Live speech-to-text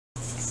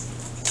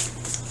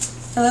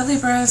Hello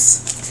Libras,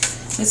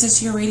 this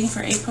is your reading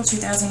for April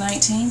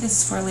 2019.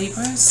 This is for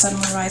Libra, Sun,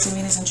 Moon, Rising,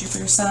 Venus, and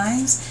Jupiter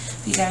signs.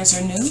 If you guys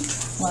are new,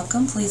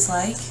 welcome. Please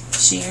like,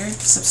 share,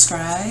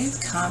 subscribe,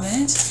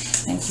 comment.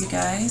 Thank you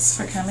guys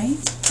for coming,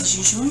 as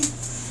usual.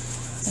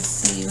 Let's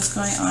see what's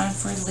going on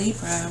for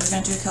Libra. We're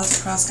going to do a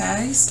Celtic cross,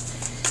 guys.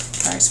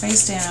 Cards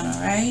face down,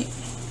 alright?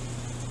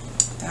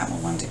 That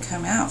one wanted to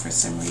come out for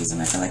some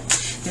reason. I feel like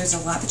there's a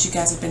lot that you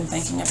guys have been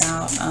thinking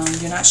about.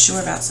 You're not sure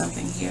about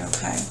something here,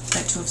 okay?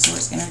 That Two of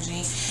Swords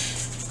energy.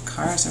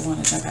 Cards are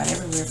wanting to jump out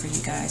everywhere for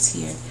you guys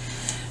here.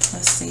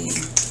 Let's see.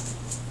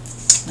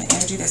 The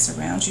energy that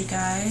surrounds you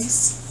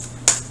guys.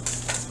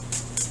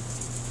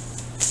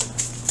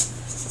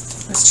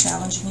 What's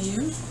challenging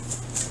you?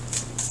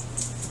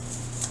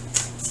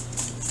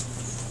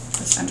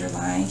 What's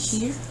underlying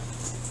here?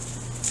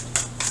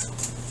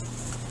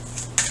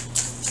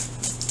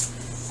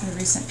 The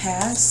recent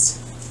past.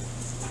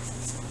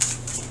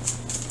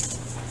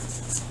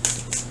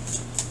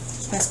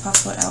 Best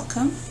possible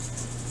outcome.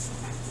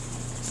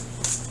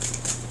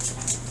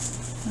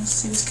 Let's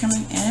see what's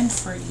coming in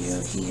for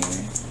you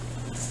here.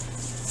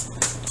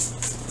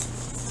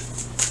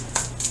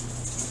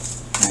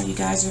 How you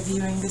guys are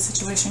viewing this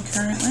situation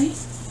currently.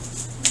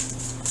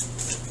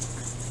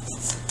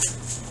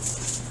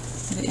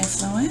 The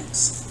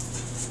influence.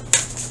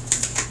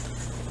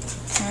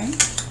 Okay.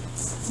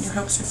 Your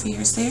hopes or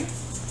fears there.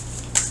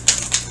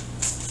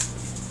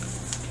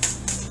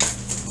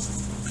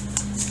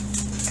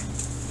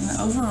 And the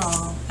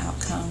overall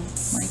outcome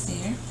right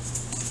there.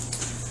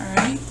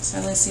 Alright, so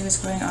let's see what's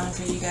going on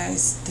for you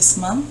guys this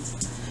month.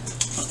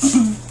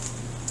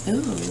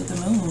 Ooh, the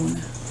moon.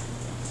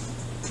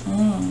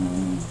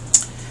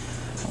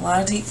 A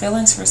lot of deep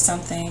feelings for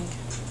something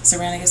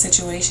surrounding a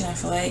situation. I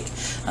feel like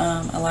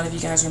a lot of you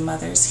guys are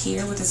mothers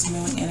here with this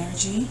moon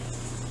energy.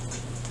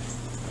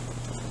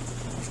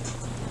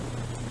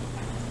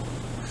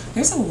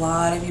 There's a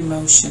lot of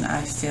emotion,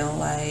 I feel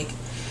like,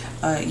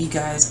 you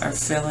guys are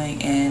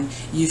feeling, and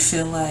you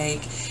feel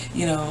like,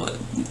 you know,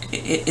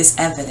 it's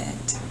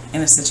evident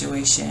in a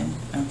situation,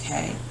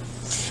 okay?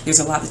 There's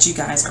a lot that you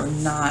guys are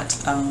not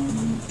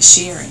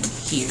sharing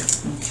here,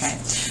 okay?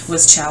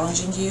 What's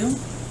challenging you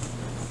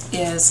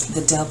is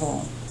the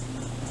devil,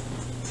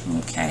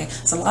 okay?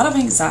 It's a lot of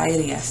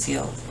anxiety, I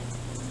feel.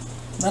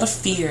 A lot of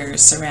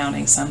fears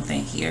surrounding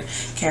something here.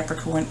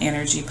 Capricorn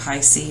energy,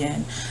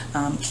 Piscean,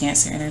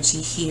 Cancer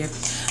energy here.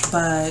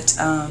 But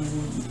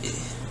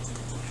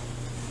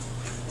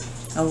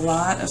a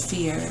lot of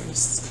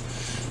fears.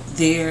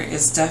 There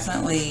is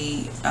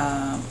definitely,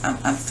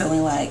 I'm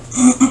feeling like,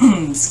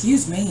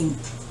 excuse me,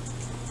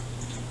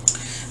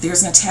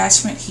 there's an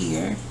attachment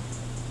here.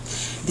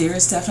 There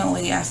is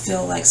definitely, I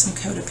feel like, some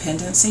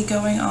codependency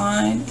going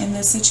on in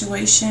this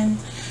situation.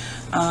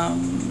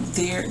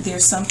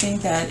 There's something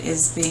that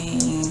is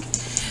being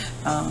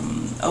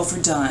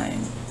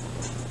overdone.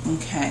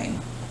 Okay.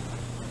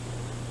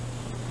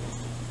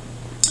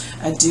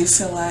 I do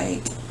feel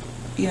like,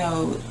 you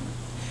know,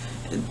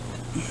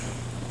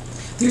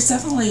 there's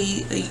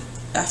definitely,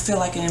 I feel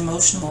like, an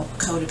emotional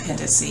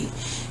codependency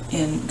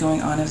in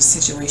going on in a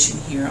situation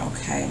here,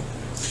 okay?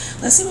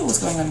 Let's see what was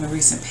going on in the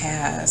recent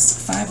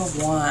past. Five of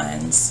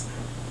Wands.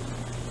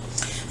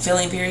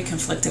 Feeling very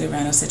conflicted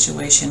around a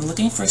situation,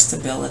 looking for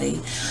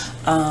stability,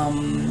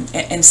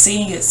 and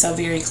seeing it so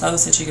very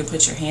close that you can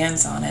put your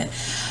hands on it.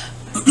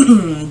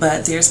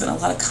 But there's been a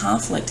lot of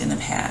conflict in the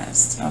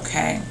past,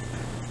 okay?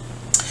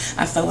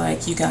 I feel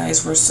like you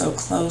guys were so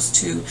close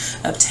to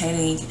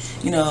obtaining,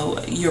 you know,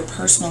 your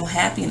personal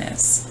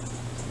happiness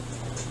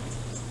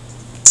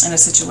in a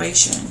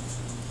situation,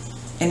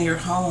 in your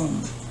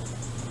home.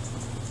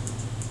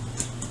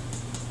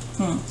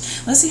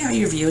 Let's see how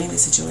you're viewing the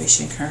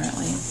situation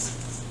currently.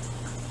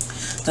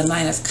 The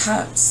Nine of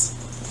Cups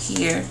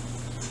here.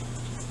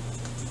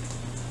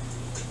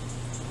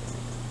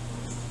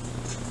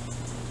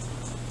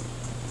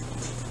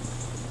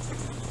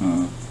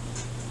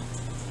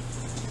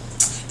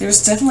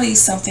 There's definitely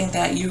something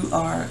that you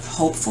are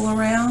hopeful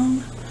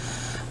around.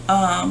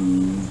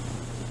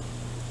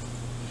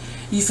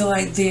 You feel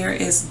like there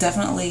is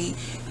definitely,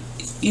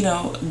 you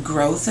know,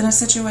 growth in a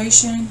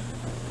situation.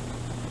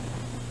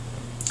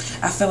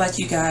 I feel like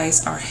you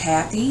guys are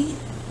happy.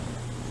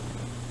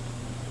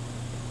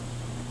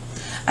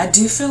 I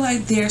do feel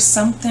like there's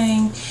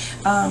something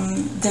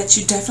that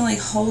you're definitely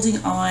holding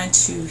on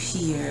to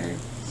here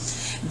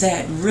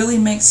that really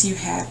makes you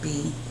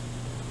happy.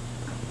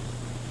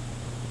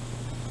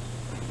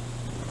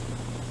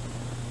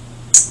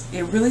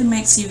 It really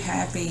makes you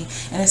happy,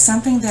 and it's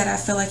something that I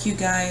feel like you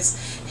guys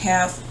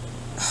have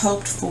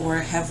hoped for,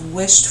 have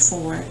wished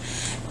for.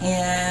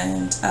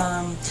 And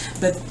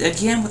but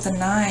again, with the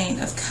Nine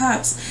of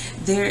Cups,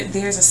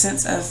 there's a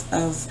sense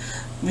of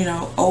you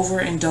know,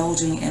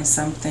 overindulging in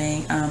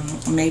something.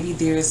 Maybe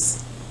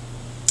there's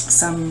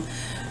some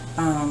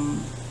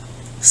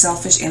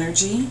selfish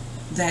energy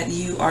that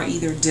you are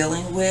either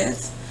dealing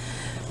with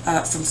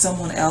from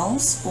someone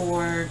else,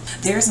 or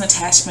there's an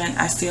attachment,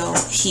 I feel,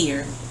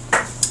 here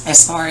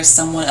as far as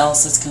someone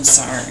else is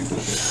concerned.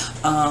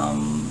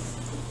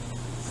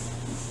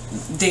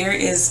 there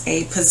is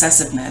a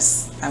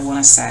possessiveness, I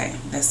want to say.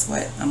 That's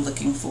what I'm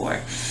looking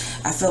for.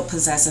 I feel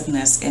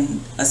possessiveness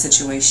in a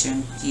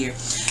situation here.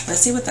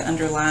 Let's see what the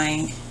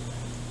underlying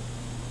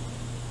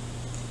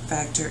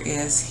factor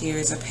is.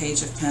 Here's a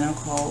Page of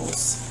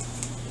Pentacles.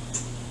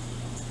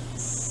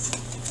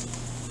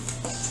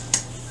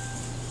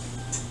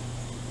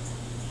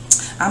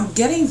 I'm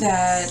getting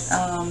that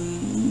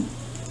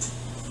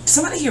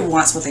somebody here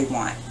wants what they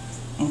want.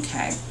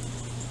 Okay.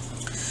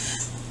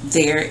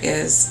 There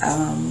is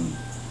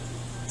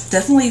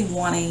definitely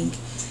wanting,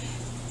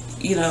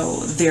 you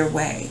know, their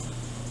way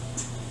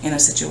in a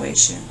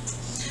situation.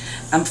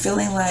 I'm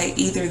feeling like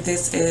either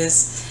this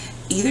is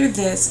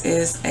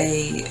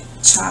a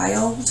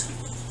child,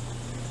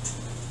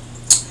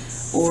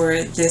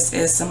 or this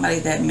is somebody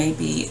that may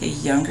be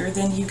younger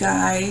than you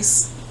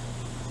guys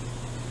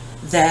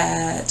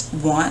that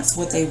wants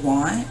what they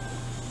want,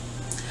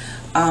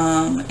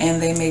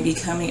 and they may be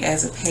coming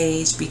as a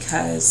page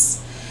because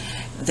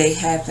they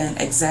haven't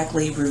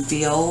exactly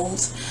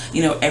revealed,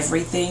 you know,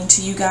 everything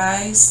to you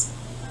guys.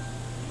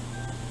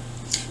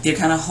 They're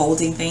kind of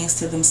holding things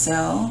to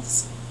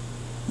themselves.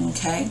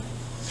 Okay,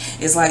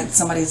 it's like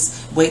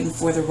somebody's waiting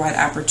for the right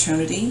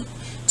opportunity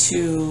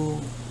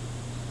to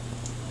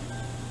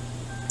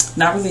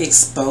not really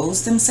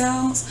expose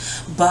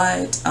themselves,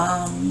 but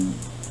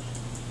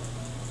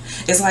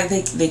it's like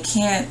they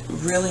can't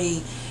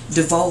really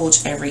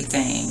divulge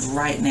everything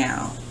right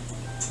now.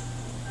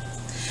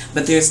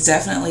 But there's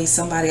definitely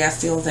somebody, I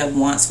feel, that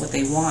wants what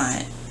they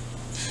want.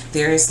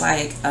 There is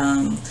like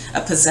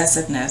a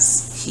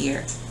possessiveness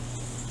here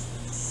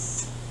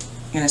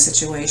in a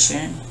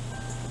situation.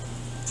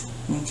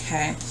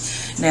 Okay.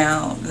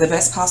 Now, the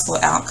best possible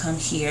outcome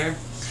here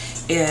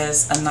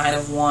is a Knight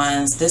of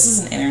Wands. This is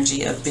an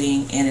energy of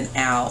being in and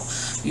out,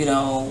 you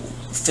know,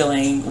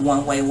 feeling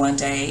one way one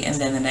day, and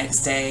then the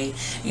next day,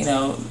 you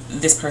know,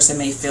 this person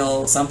may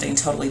feel something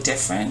totally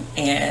different,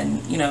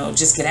 and, you know,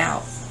 just get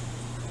out.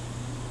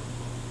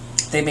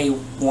 They may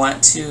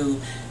want to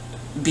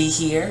be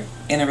here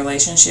in a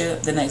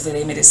relationship. The next day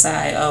they may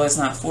decide, oh, it's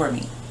not for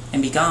me,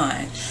 and be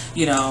gone.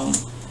 You know,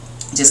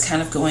 just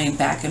kind of going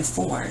back and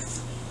forth.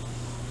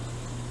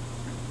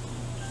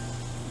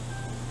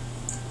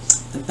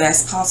 The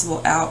best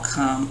possible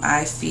outcome,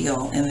 I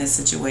feel, in this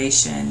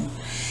situation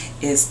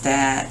is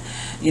that,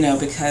 you know,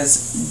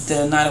 because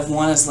the Knight of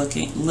Wands is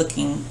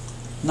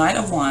Knight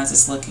of Wands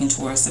is looking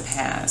towards the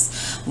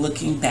past,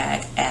 looking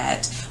back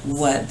at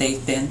what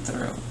they've been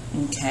through,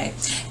 okay,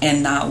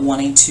 and not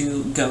wanting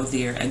to go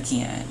there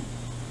again.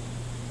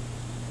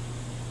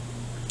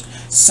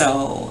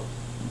 So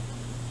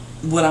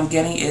what I'm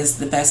getting is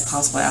the best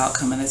possible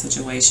outcome in this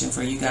situation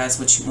for you guys.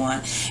 What you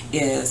want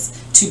is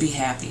to be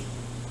happy.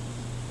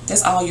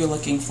 That's all you're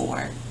looking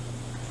for,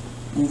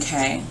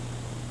 okay?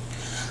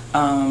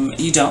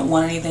 You don't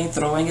want anything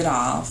throwing it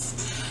off.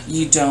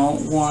 You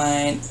don't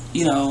want,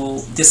 you know,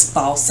 this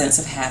false sense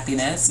of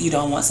happiness. You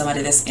don't want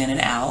somebody that's in and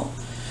out,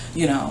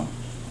 you know.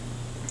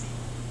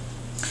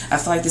 I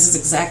feel like this is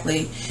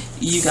exactly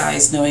you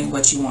guys knowing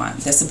what you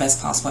want. That's the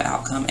best possible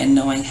outcome, and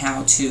knowing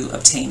how to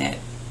obtain it,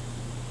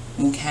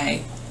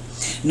 okay?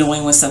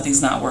 Knowing when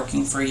something's not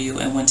working for you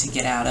and when to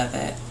get out of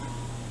it.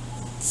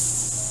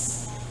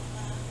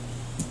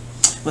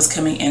 What's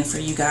coming in for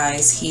you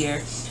guys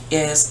here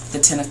is the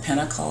Ten of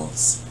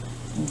Pentacles,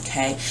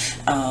 okay?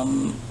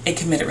 A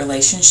committed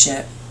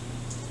relationship.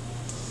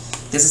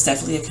 This is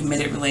definitely a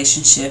committed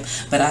relationship,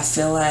 but I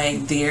feel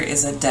like there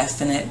is a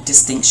definite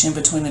distinction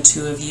between the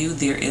two of you.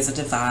 There is a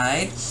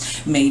divide,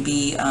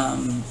 maybe,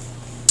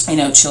 you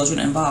know, children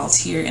involved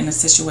here in the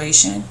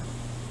situation.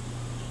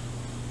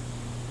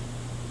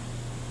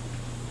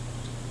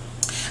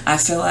 I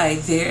feel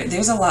like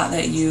there's a lot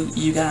that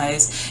you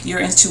guys, your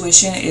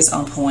intuition is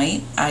on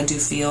point, I do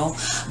feel,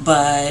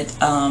 but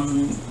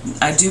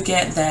I do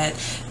get that,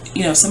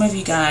 you know, some of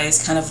you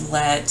guys kind of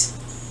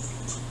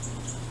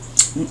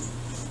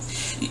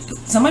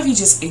some of you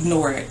just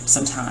ignore it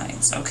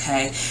sometimes,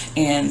 okay,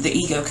 and the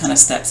ego kind of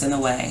steps in the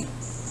way,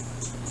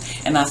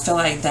 and I feel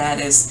like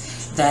that is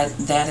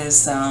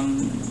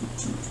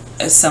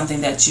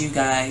something that you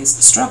guys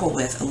struggle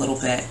with a little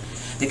bit.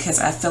 Because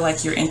I feel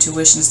like your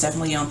intuition is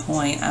definitely on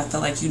point. I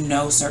feel like you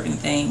know certain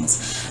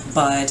things,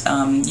 but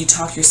you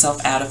talk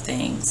yourself out of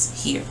things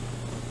here.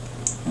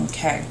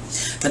 Okay.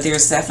 But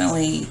there's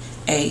definitely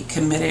a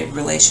committed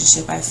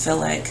relationship, I feel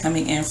like,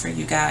 coming in for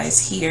you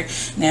guys here.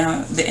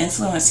 Now, the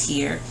influence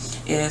here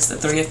is the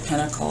Three of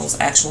Pentacles,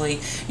 actually,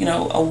 you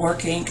know,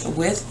 working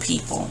with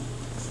people.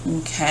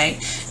 Okay.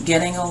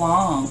 Getting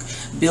along,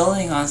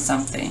 building on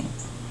something.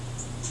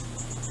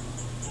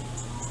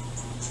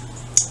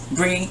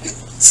 Bringing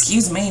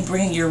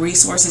your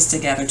resources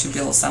together to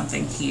build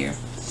something here.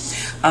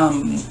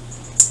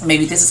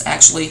 Maybe this is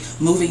actually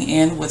moving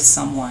in with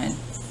someone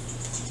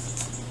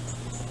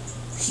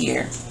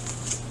here.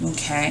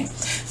 Okay.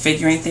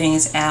 Figuring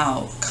things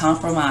out,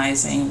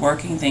 compromising,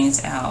 working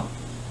things out.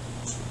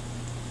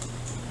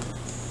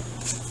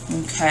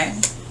 Okay.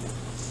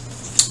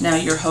 Now,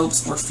 your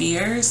hopes or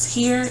fears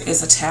here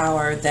is a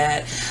Tower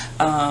that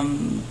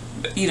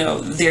you know,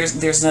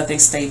 there's nothing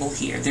stable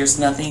here. There's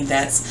nothing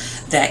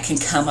that can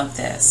come of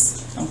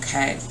this.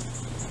 Okay.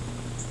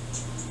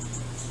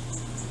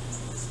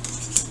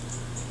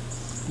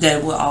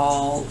 That will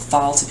all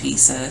fall to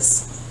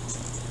pieces.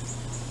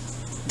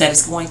 That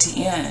is going to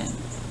end.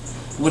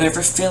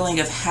 Whatever feeling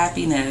of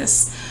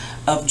happiness,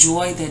 of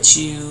joy that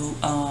you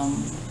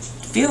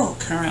feel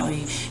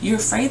currently, you're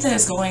afraid that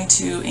it's going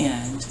to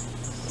end.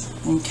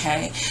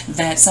 Okay?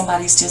 That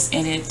somebody's just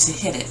in it to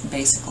hit it,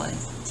 basically.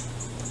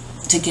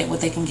 To get what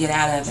they can get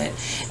out of it.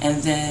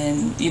 And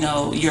then, you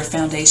know, your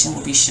foundation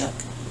will be shook.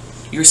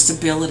 Your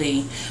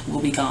stability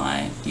will be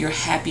gone. Your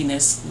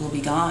happiness will be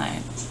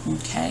gone.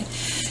 Okay?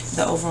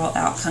 The overall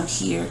outcome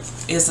here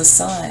is a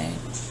sign.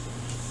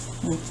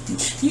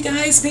 You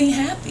guys being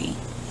happy.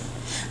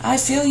 I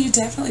feel you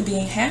definitely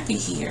being happy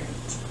here.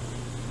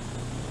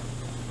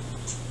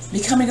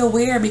 Becoming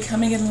aware,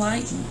 becoming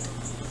enlightened.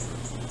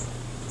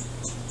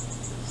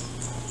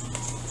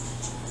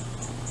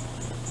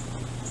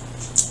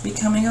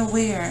 Becoming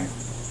aware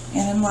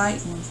and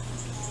enlightened.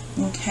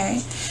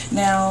 Okay?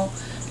 Now,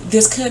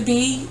 this could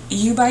be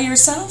you by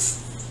yourself.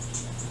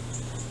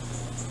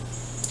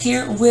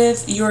 Here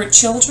with your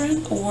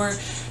children or,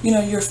 you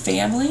know, your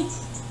family.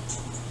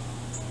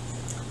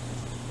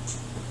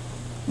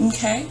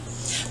 Okay?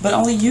 But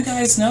only you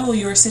guys know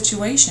your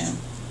situation.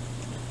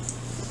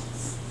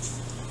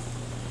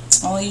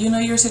 Only you know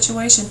your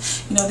situation.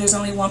 You know, there's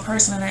only one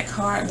person in that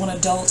card, one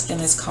adult in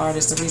this card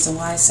is the reason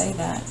why I say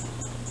that.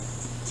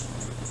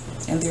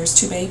 And there's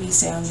 2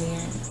 babies down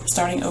there,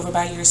 starting over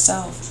by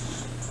yourself.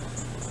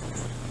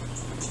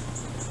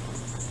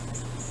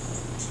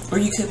 Or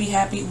you could be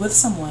happy with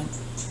someone.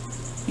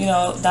 You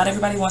know, not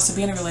everybody wants to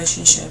be in a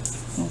relationship.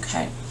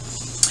 Okay.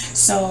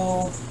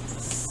 So,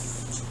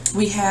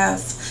 we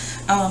have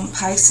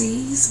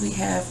Pisces, we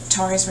have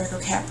Taurus, Virgo,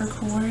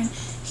 Capricorn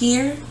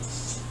here.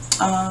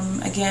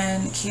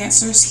 Again,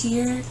 Cancer's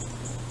here.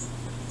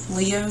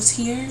 Leo's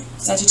here.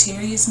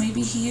 Sagittarius may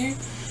be here.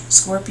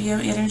 Scorpio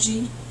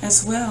energy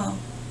as well.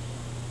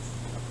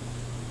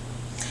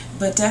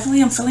 But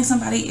definitely I'm feeling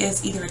somebody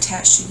is either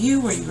attached to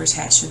you or you're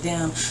attached to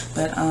them.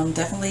 But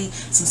definitely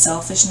some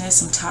selfishness,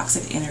 some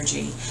toxic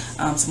energy,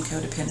 some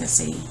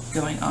codependency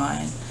going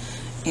on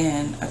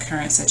in a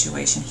current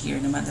situation here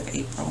in the month of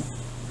April.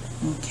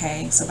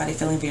 Okay, somebody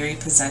feeling very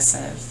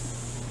possessive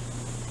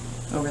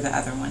over the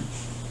other one.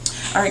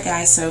 Alright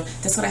guys, so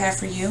that's what I have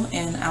for you,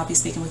 and I'll be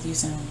speaking with you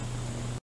soon.